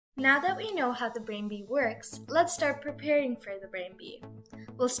Now that we know how the brain bee works, let's start preparing for the brain bee.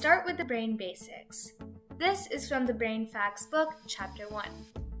 We'll start with the brain basics. This is from the Brain Facts book, Chapter 1.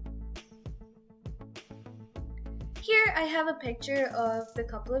 Here I have a picture of the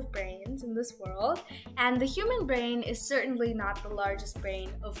couple of brains in this world, and the human brain is certainly not the largest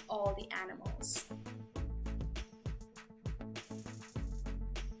brain of all the animals.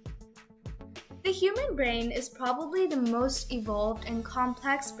 The human brain is probably the most evolved and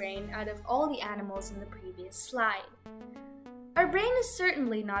complex brain out of all the animals in the previous slide. Our brain is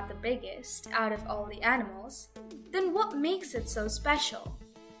certainly not the biggest out of all the animals. Then what makes it so special?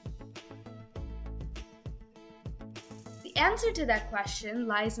 The answer to that question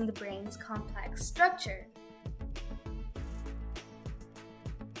lies in the brain's complex structure.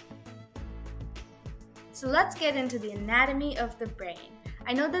 So let's get into the anatomy of the brain.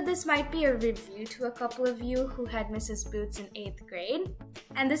 I know that this might be a review to a couple of you who had Mrs. Boots in 8th grade,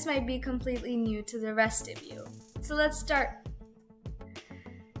 and this might be completely new to the rest of you. So let's start.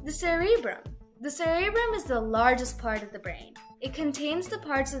 The cerebrum. The cerebrum is the largest part of the brain. It contains the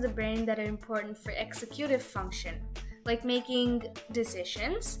parts of the brain that are important for executive function, like making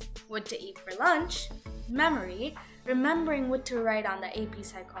decisions, what to eat for lunch, memory, remembering what to write on the AP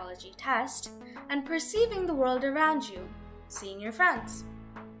Psychology test, and perceiving the world around you, seeing your friends.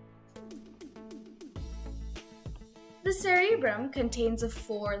 The cerebrum contains of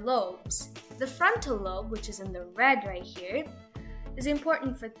 4 lobes. The frontal lobe, which is in the red right here, is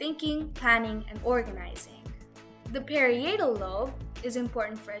important for thinking, planning, and organizing. The parietal lobe is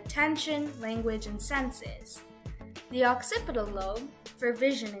important for attention, language, and senses. The occipital lobe for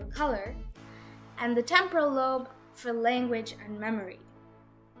vision and color, and the temporal lobe for language and memory.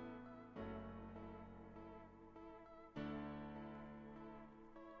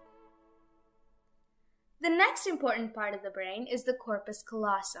 The next important part of the brain is the corpus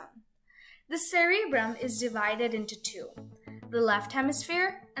callosum. The cerebrum is divided into 2, the left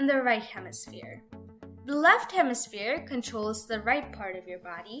hemisphere and the right hemisphere. The left hemisphere controls the right part of your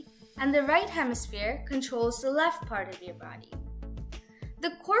body, and the right hemisphere controls the left part of your body.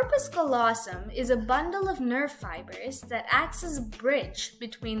 The corpus callosum is a bundle of nerve fibers that acts as a bridge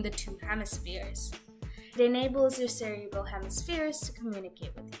between the 2 hemispheres. It enables your cerebral hemispheres to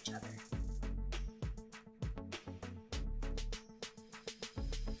communicate with each other.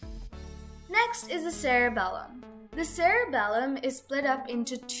 Next is the cerebellum. The cerebellum is split up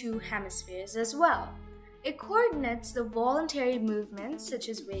into 2 hemispheres as well. It coordinates the voluntary movements such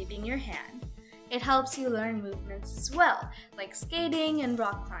as waving your hand. It helps you learn movements as well, like skating and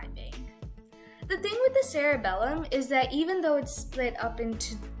rock climbing. The thing with the cerebellum is that even though it's split up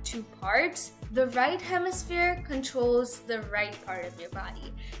into 2 parts, the right hemisphere controls the right part of your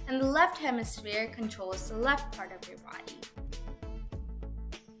body, and the left hemisphere controls the left part of your body.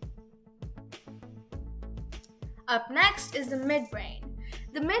 Up next is the midbrain.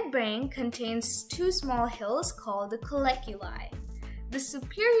 The midbrain contains 2 small hills called the colleculi. The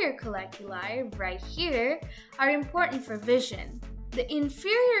superior colleculi, right here, are important for vision. The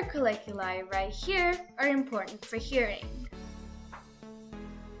inferior colleculi, right here, are important for hearing.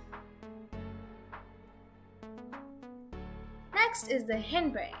 Next is the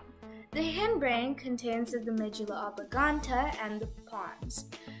hindbrain. The hindbrain contains the medulla oblongata and the pons,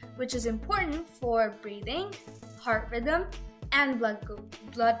 which is important for breathing, heart rhythm, and blood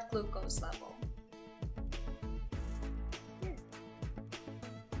glucose level.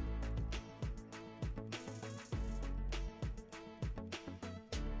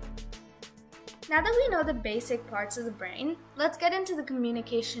 Now that we know the basic parts of the brain, let's get into the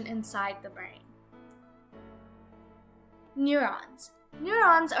communication inside the brain. Neurons.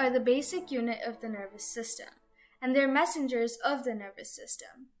 Neurons are the basic unit of the nervous system, and they're messengers of the nervous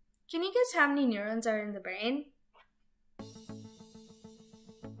system. Can you guess how many neurons are in the brain?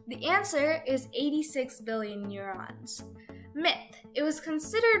 The answer is 86 billion neurons. Myth. It was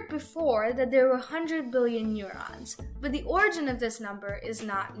considered before that there were 100 billion neurons, but the origin of this number is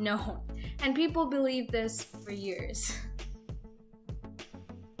not known, and people believe this for years.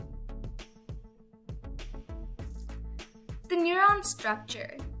 The neuron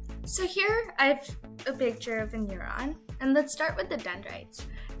structure. So here I have a picture of a neuron, and let's start with the dendrites.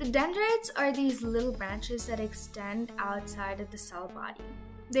 The dendrites are these little branches that extend outside of the cell body.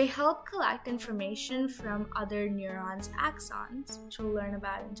 They help collect information from other neurons' axons, which we'll learn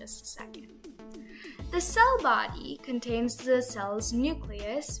about in just a second. The cell body contains the cell's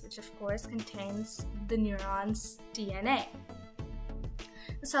nucleus, which of course contains the neuron's DNA.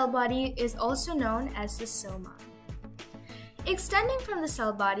 The cell body is also known as the soma. Extending from the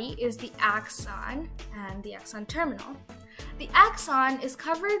cell body is the axon and the axon terminal. The axon is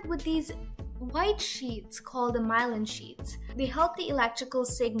covered with these white sheets called the myelin sheets. They help the electrical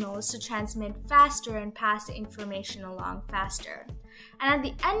signals to transmit faster and pass the information along faster. And at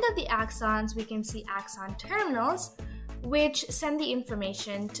the end of the axons, we can see axon terminals, which send the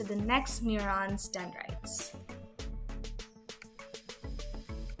information to the next neuron's dendrites.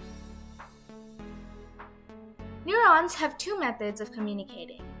 Neurons have two methods of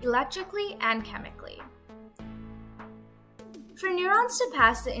communicating, electrically and chemically. For neurons to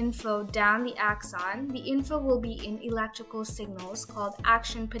pass the info down the axon, the info will be in electrical signals called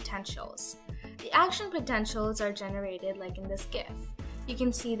action potentials. The action potentials are generated like in this GIF. You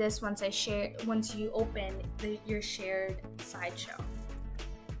can see this once you open your shared slideshow.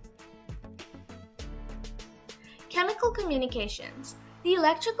 Chemical communications. The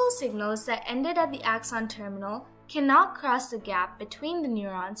electrical signals that ended at the axon terminal cannot cross the gap between the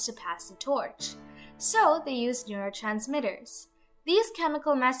neurons to pass the torch, so they use neurotransmitters. These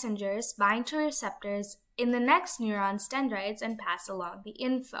chemical messengers bind to receptors in the next neuron's dendrites and pass along the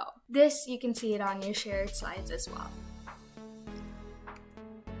info. This, you can see it on your shared slides as well.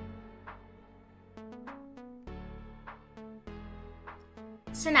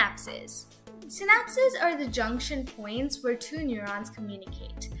 Synapses. Synapses are the junction points where two neurons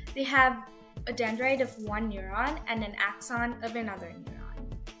communicate. They have a dendrite of one neuron and an axon of another neuron.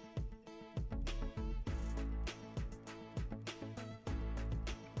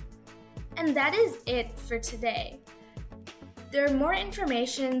 And that is it for today. There are more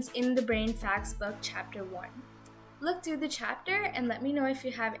informations in the Brain Facts book, Chapter 1. Look through the chapter and let me know if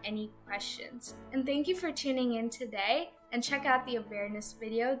you have any questions. And thank you for tuning in today, and check out the awareness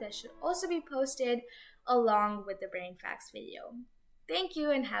video that should also be posted along with the Brain Facts video. Thank you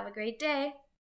and have a great day.